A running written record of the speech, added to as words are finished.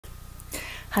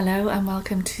Hello and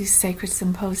welcome to Sacred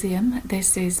Symposium.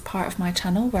 This is part of my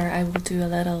channel where I will do a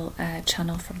little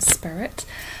channel from spirit.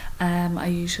 I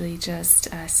usually just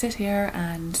sit here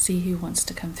and see who wants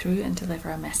to come through and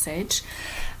deliver a message.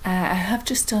 I have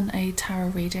just done a tarot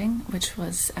reading, which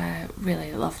was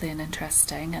really lovely and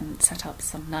interesting, and set up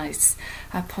some nice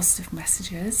positive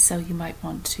messages, so you might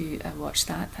want to watch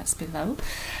that. That's below.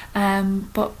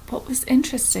 But what was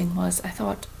interesting was I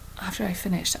thought, after I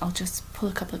finished, I'll just pull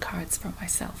a couple of cards for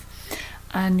myself.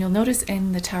 And you'll notice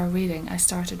in the tarot reading, I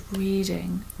started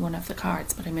reading one of the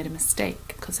cards, but I made a mistake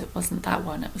because it wasn't that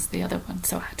one, it was the other one,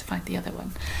 so I had to find the other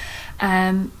one.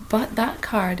 But that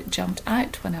card jumped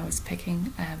out when I was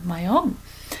picking my own,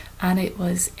 and it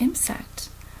was Insect.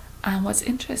 And what's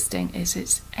interesting is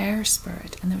it's air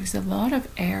spirit, and there was a lot of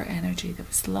air energy, there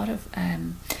was a lot of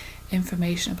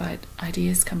information about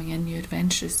ideas coming in, new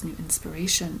adventures, new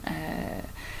inspiration,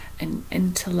 and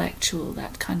intellectual,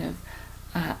 that kind of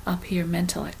up here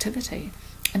mental activity.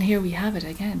 And here we have it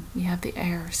again, we have the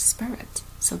air spirit,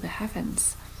 so the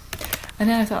heavens. And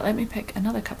then I thought, let me pick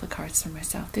another couple of cards for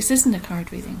myself. This isn't a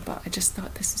card reading, but I just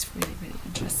thought this is really, really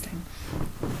interesting.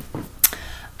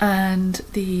 And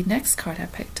the next card I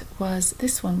picked was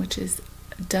this one, which is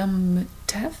Damotev.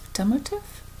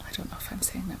 I don't know if I'm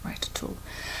saying that right at all.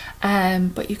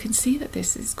 But you can see that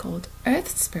this is called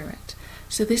Earth Spirit.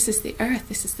 So this is the earth,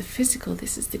 this is the physical,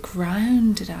 this is the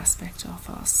grounded aspect of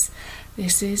us.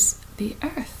 This is the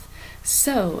earth.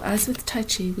 So, as with Tai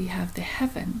Chi, we have the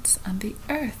heavens and the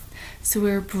earth. So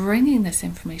we're bringing this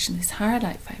information, this higher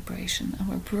light vibration, and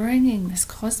we're bringing this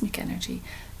cosmic energy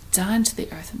down to the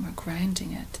earth, and we're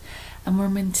grounding it. And we're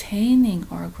maintaining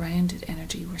our grounded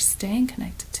energy. We're staying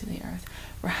connected to the earth.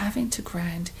 We're having to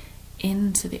ground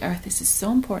into the earth. This is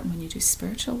so important when you do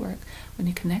spiritual work, when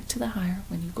you connect to the higher,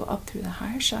 when you go up through the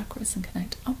higher chakras and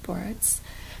connect upwards.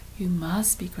 You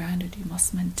must be grounded. You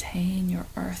must maintain your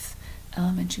earth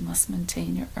element. You must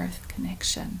maintain your earth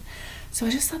connection. So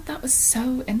I just thought that was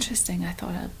so interesting. I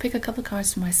thought I'll pick a couple of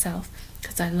cards for myself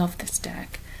because I love this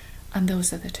deck, and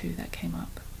those are the two that came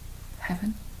up: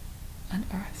 heaven and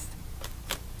earth.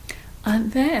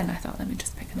 And then I thought, let me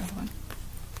just pick another one,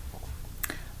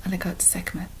 and I got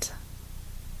Sekhmet,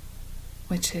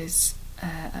 which is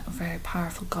a very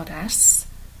powerful goddess.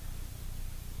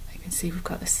 You can see we've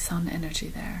got the sun energy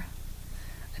there,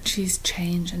 and she's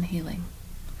change and healing.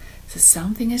 So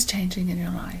something is changing in your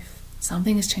life,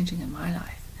 something is changing in my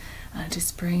life, and it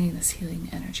is bringing this healing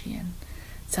energy in.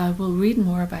 So I will read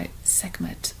more about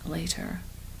Sekhmet later.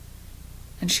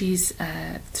 And she's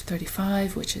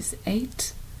 35, which is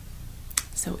 8.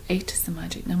 So 8 is the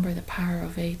magic number, the power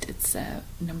of 8. It's a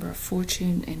number of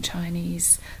fortune in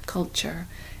Chinese culture.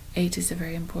 8 is a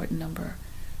very important number.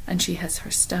 And she has her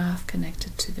staff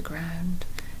connected to the ground.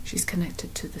 She's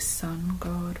connected to the sun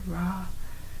god, Ra.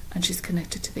 And she's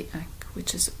connected to the Ankh,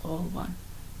 which is all one.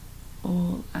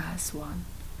 All as one.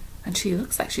 And she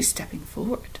looks like she's stepping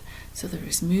forward. So there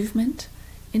is movement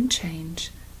in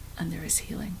change, and there is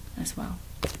healing as well.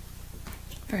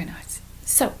 Very nice.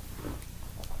 So,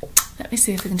 let me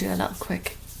see if we can do a little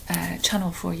quick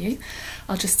channel for you.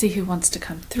 I'll just see who wants to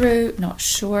come through, not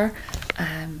sure,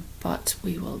 but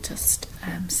we will just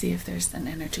see if there's an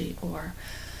energy or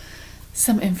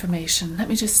some information. Let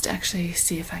me just actually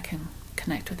see if I can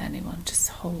connect with anyone. Just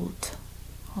hold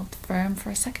firm for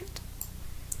a second.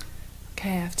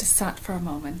 Okay, I've just sat for a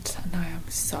moment, and now I'm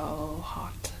so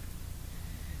hot.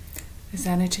 There's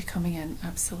energy coming in,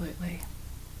 absolutely.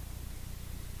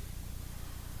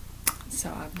 So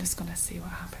I'm just going to see what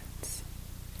happens.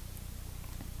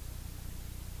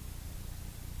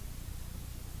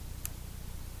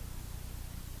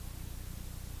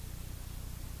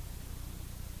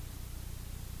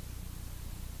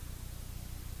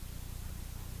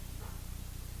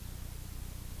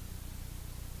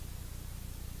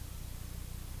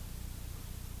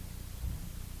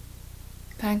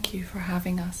 Thank you for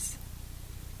having us.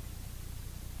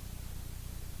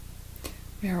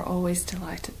 We are always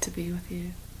delighted to be with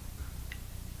you,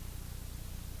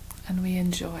 and we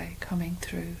enjoy coming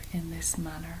through in this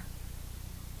manner.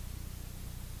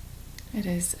 It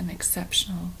is an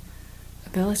exceptional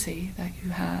ability that you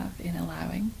have in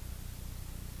allowing,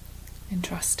 in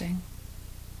trusting,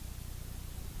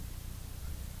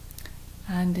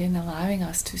 and in allowing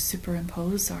us to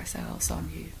superimpose ourselves on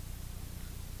you,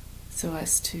 so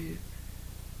as to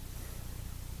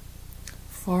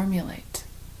formulate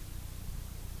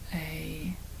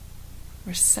a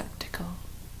receptacle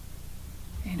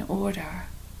in order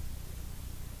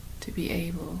to be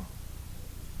able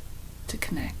to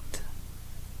connect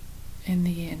in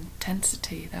the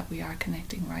intensity that we are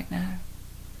connecting right now.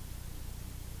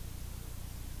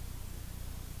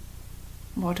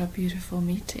 What a beautiful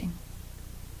meeting.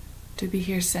 To be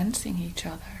here sensing each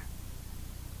other,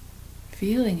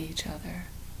 feeling each other,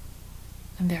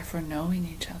 and therefore knowing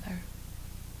each other.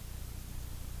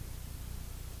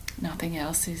 Nothing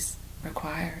else is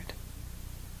required.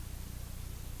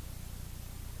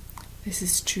 This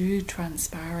is true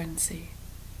transparency.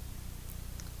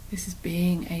 This is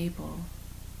being able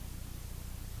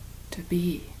to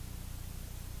be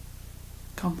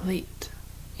complete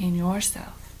in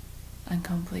yourself and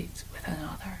complete with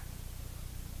another.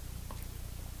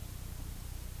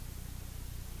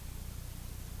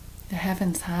 The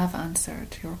heavens have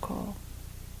answered your call.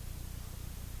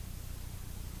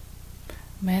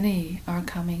 Many are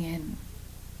coming in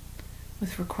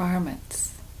with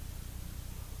requirements,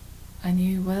 and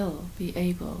you will be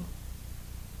able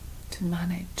to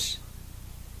manage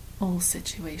all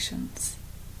situations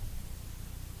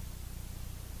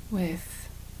with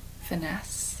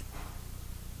finesse,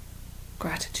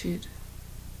 gratitude,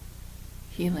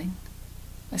 healing,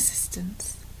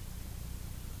 assistance,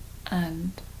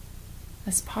 and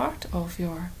as part of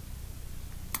your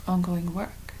ongoing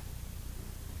work,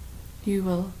 you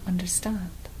will understand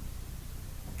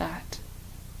that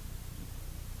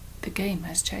the game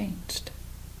has changed.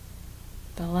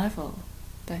 The level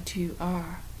that you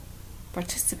are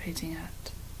participating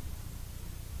at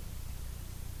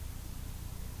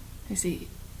is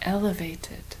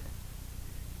elevated.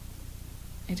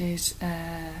 It is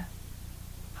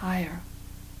higher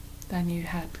than you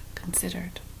had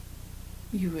considered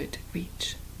you would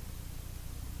reach.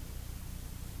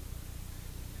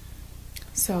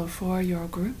 So for your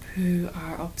group who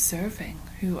are observing,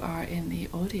 who are in the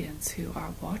audience, who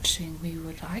are watching, we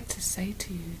would like to say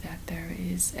to you that there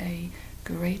is a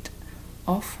great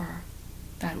offer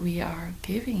that we are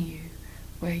giving you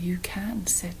where you can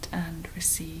sit and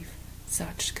receive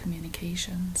such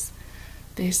communications.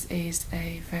 This is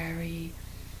a very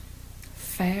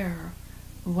fair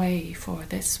way for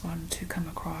this one to come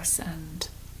across and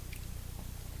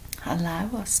allow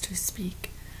us to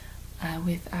speak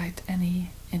without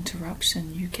any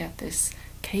interruption. You get this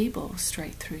cable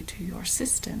straight through to your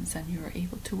systems and you are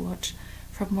able to watch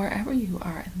from wherever you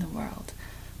are in the world.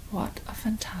 What a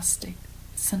fantastic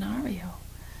scenario.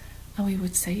 And we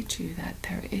would say to you that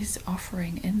there is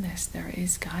offering in this, there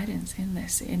is guidance in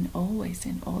this, in always,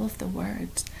 in all of the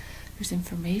words. There's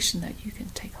information that you can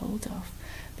take hold of,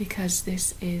 because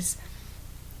this is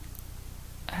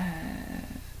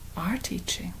our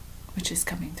teaching which is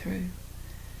coming through.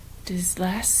 It is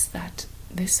less that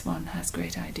this one has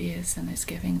great ideas and is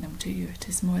giving them to you. It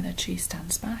is more that she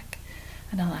stands back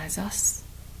and allows us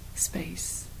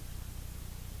space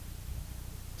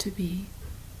to be,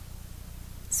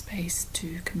 space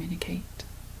to communicate,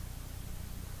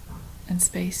 and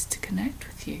space to connect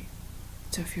with you.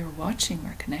 So if you're watching,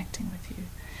 we're connecting with you.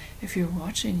 If you're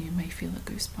watching, you may feel the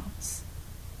goosebumps.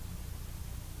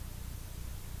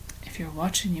 If you're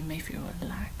watching, you may feel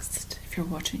relaxed. If you're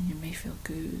watching, you may feel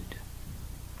good.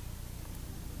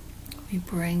 We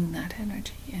bring that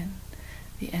energy in,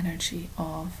 the energy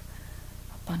of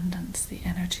abundance, the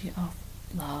energy of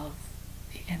love,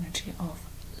 the energy of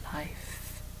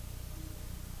life.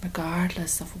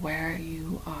 Regardless of where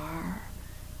you are,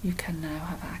 you can now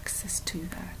have access to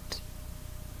that.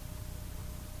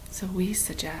 So we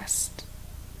suggest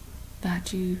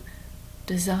that you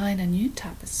design a new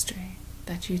tapestry,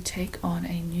 that you take on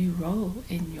a new role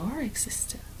in your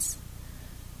existence,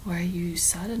 where you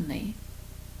suddenly,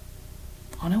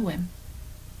 on a whim,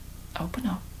 open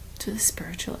up to the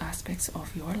spiritual aspects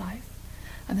of your life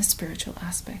and the spiritual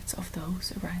aspects of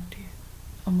those around you,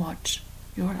 and watch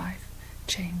your life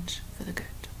change for the good.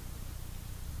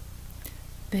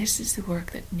 This is the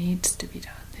work that needs to be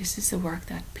done. This is the work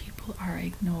that people are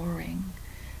ignoring.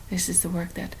 This is the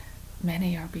work that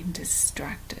many are being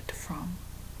distracted from.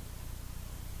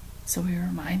 So we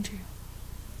remind you,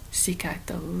 seek out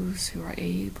those who are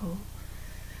able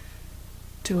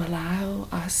to allow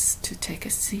us to take a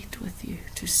seat with you,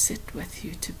 to sit with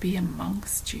you, to be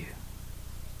amongst you.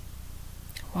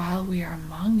 While we are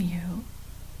among you,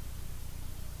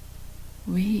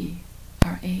 we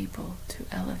are able to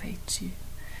elevate you.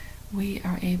 We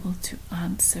are able to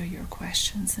answer your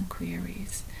questions and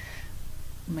queries.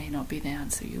 May not be the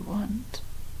answer you want,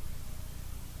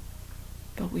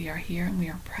 but we are here and we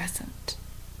are present.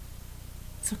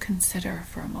 So consider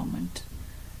for a moment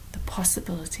the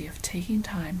possibility of taking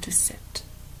time to sit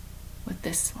with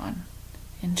this one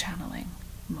in channeling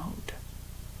mode.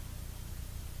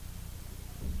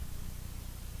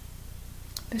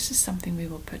 This is something we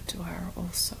will put to her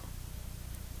also.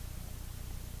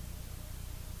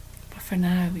 But for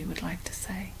now, we would like to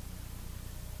say,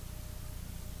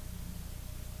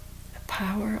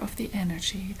 power of the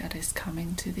energy that is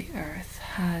coming to the earth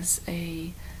has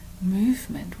a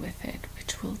movement with it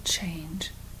which will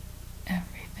change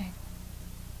everything.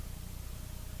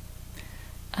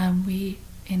 And we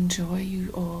enjoy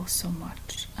you all so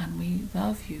much, and we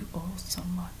love you all so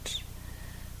much,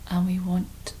 and we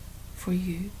want for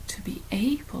you to be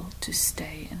able to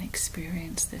stay and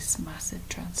experience this massive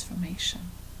transformation.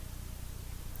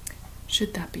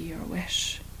 Should that be your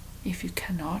wish? If you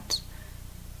cannot,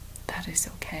 that is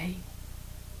okay.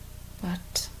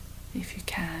 But if you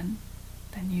can,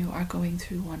 then you are going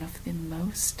through one of the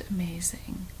most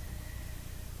amazing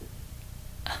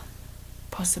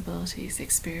possibilities,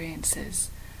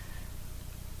 experiences,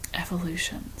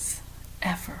 evolutions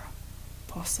ever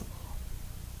possible.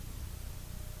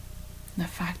 And the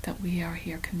fact that we are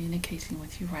here communicating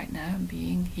with you right now and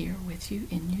being here with you,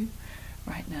 in you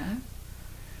right now,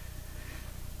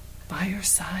 by your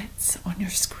sides, on your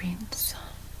screens,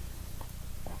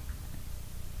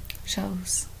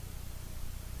 shows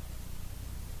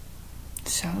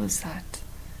that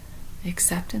the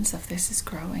acceptance of this is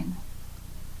growing,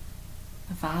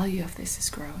 the value of this is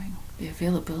growing, the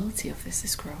availability of this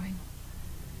is growing,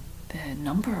 the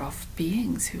number of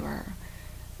beings who are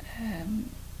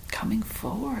coming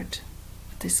forward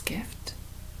with this gift,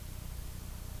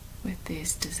 with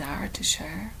this desire to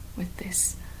share, with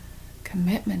this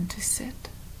commitment to sit.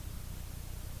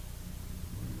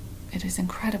 It is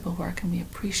incredible work, and we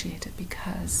appreciate it,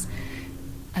 because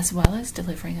as well as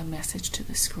delivering a message to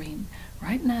the screen,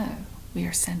 right now we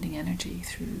are sending energy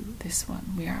through this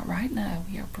one. We are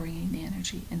bringing the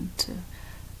energy into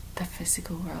the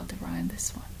physical world around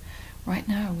this one. Right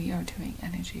now we are doing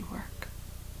energy work.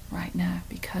 Right now,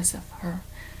 because of her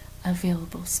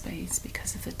available space,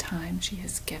 because of the time she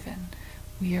has given,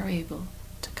 we are able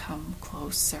to come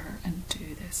closer and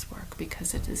do this work,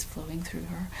 because it is flowing through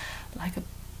her like a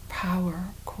power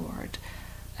cord,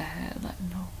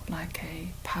 like a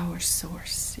power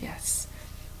source. Yes,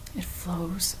 it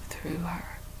flows through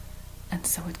her, and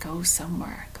so it goes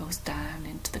somewhere, it goes down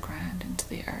into the ground, into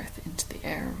the earth, into the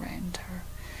air around her.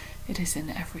 It is in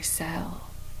every cell.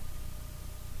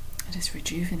 It is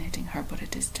rejuvenating her, but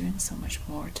it is doing so much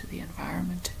more to the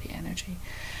environment, to the energy.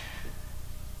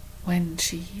 When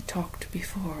she talked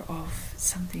before of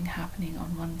something happening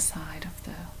on one side of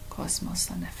the cosmos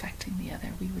and affecting the other,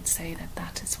 we would say that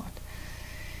that is what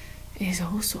is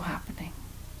also happening.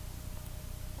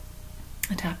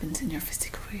 It happens in your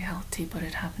physical reality, but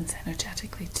it happens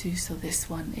energetically too. So this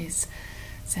one is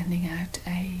sending out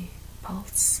a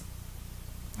pulse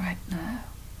right now,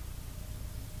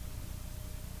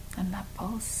 and that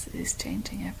pulse is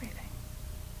changing everything.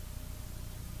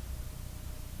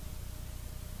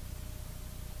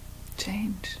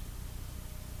 Change.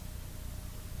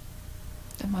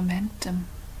 The momentum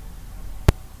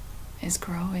is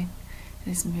growing,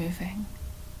 it is moving,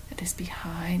 it is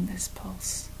behind this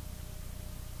pulse.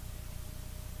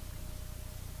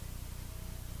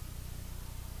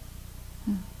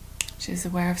 She is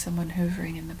aware of someone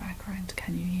hoovering in the background.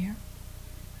 Can you hear?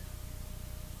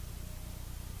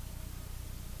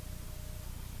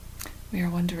 We are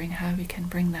wondering how we can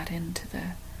bring that into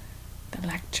the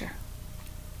lecture.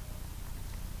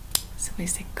 So we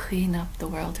say, clean up the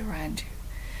world around you,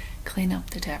 clean up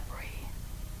the debris,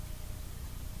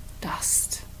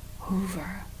 dust,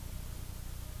 hoover,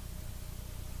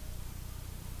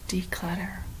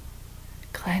 declutter,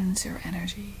 cleanse your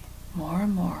energy. More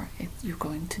and more you're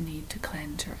going to need to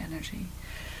cleanse your energy.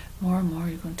 More and more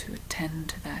you're going to attend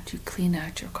to that. You clean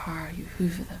out your car, you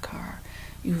hoover the car,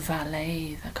 you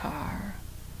valet the car,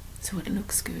 so it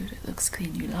looks good, it looks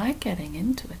clean. You like getting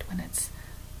into it when it's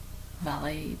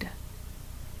valeted,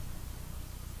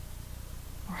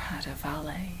 or had a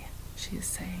valet, she is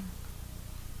saying.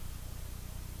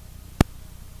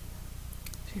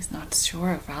 She's not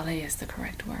sure if valet is the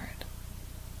correct word.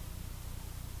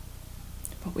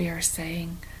 But we are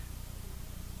saying,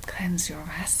 cleanse your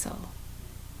vessel.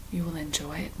 You will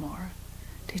enjoy it more.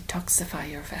 Detoxify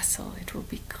your vessel. It will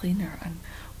be cleaner and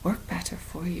work better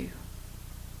for you.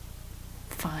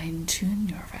 Fine-tune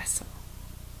your vessel.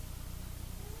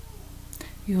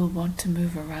 You will want to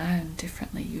move around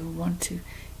differently. You will want to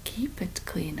keep it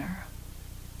cleaner,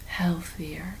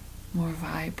 healthier, more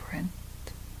vibrant.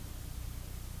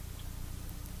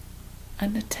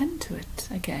 And attend to it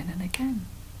again and again.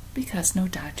 Because no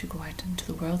doubt you go out into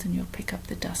the world and you'll pick up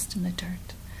the dust and the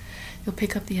dirt. You'll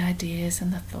pick up the ideas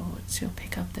and the thoughts. You'll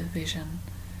pick up the vision,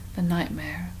 the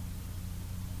nightmare.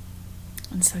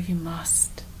 And so you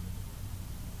must,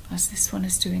 as this one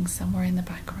is doing somewhere in the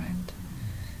background,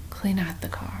 clean out the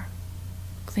car,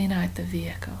 clean out the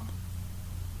vehicle.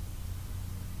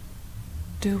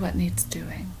 do what needs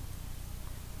doing,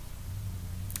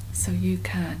 so you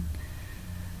can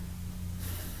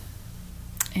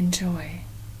enjoy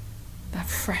that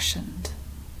freshened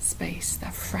space,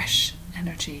 that fresh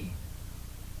energy.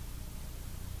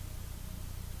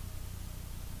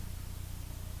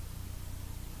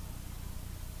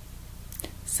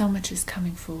 So much is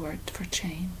coming forward for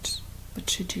change, but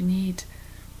should you need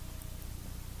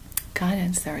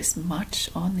guidance, there is much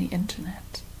on the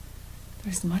internet.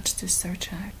 There's much to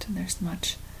search out, and there's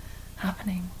much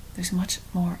happening. There's much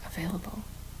more available.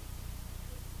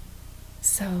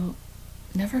 So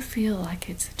never feel like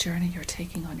it's a journey you're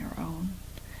taking on your own.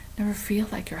 Never feel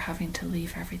like you're having to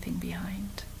leave everything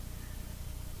behind.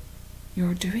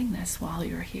 You're doing this while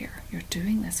you're here. You're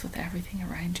doing this with everything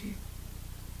around you.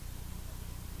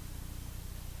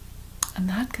 And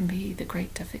that can be the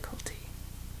great difficulty.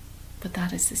 But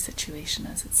that is the situation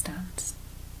as it stands.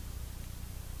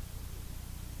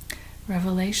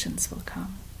 Revelations will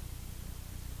come.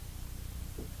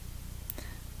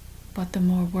 But the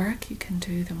more work you can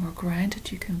do, the more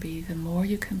grounded you can be, the more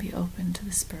you can be open to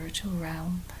the spiritual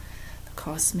realm, the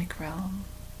cosmic realm,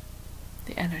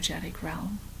 the energetic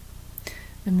realm,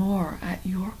 the more at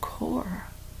your core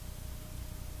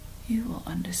you will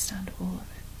understand all of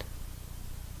it.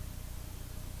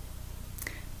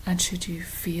 And should you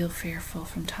feel fearful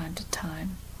from time to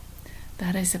time,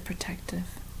 that is a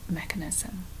protective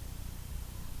mechanism.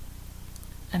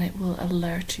 And it will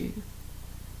alert you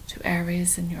to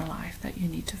areas in your life that you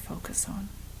need to focus on.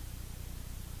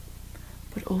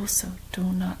 But also, do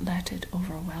not let it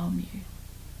overwhelm you,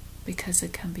 because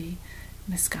it can be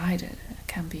misguided, it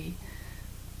can be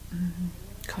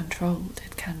controlled,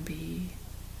 it can be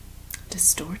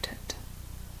distorted.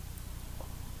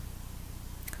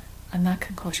 And that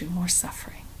can cause you more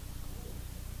suffering.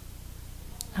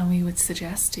 And we would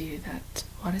suggest to you that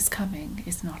what is coming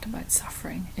is not about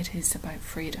suffering, it is about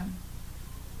freedom.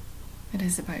 It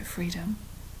is about freedom,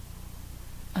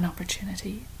 an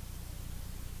opportunity,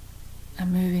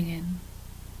 and moving in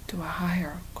to a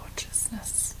higher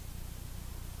consciousness.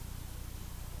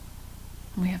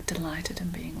 We have delighted in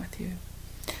being with you,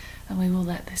 and we will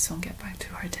let this one get back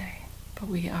to our day. But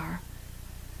we are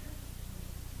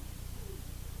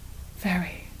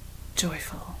very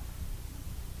joyful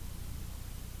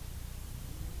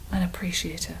and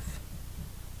appreciative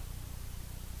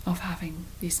of having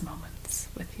these moments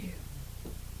with you.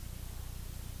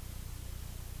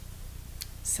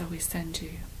 So we send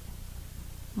you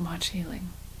much healing,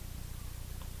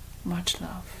 much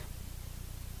love,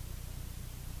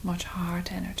 much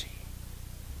heart energy.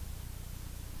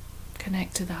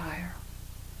 Connect to the higher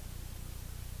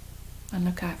and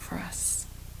look out for us.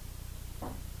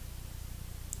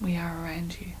 We are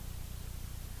around you.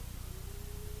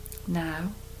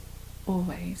 Now,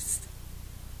 always,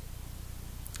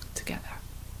 together.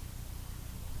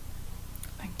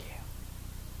 Thank you.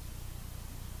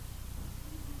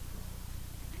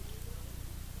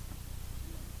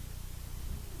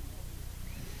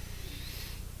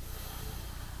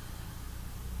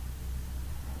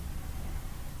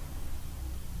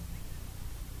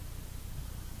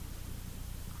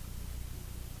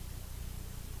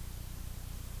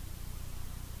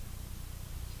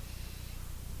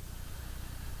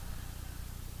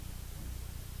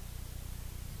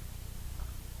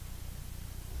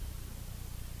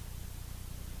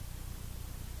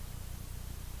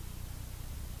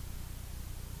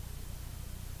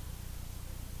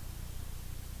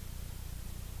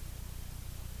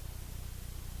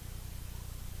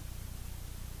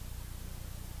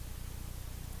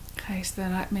 Okay, so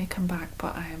that may come back,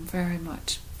 but I am very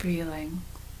much feeling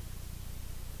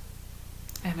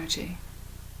energy.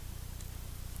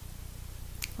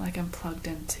 Like I'm plugged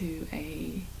into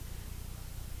a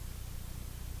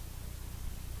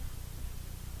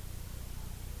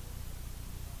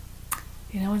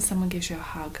when someone gives you a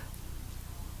hug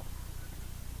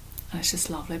and it's just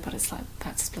lovely, but it's like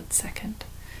that split second.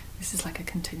 This is like a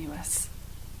continuous.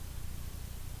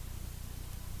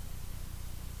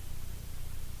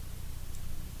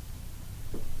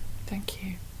 Thank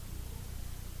you.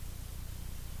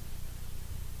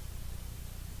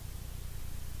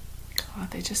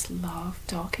 God, they just love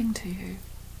talking to you.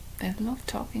 They love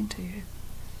talking to you.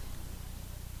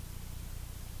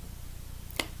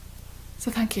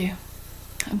 So thank you.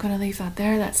 I'm going to leave that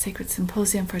there. That's Sacred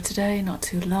Symposium for today. Not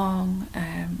too long.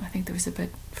 I think there was a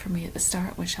bit for me at the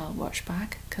start, which I'll watch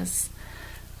back because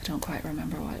I don't quite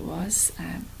remember what it was.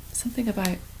 Something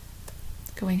about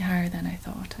going higher than I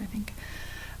thought, I think.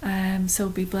 So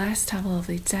be blessed, have a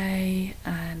lovely day,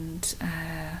 and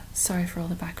sorry for all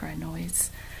the background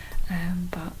noise.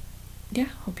 But yeah,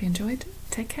 hope you enjoyed.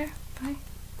 Take care. Bye.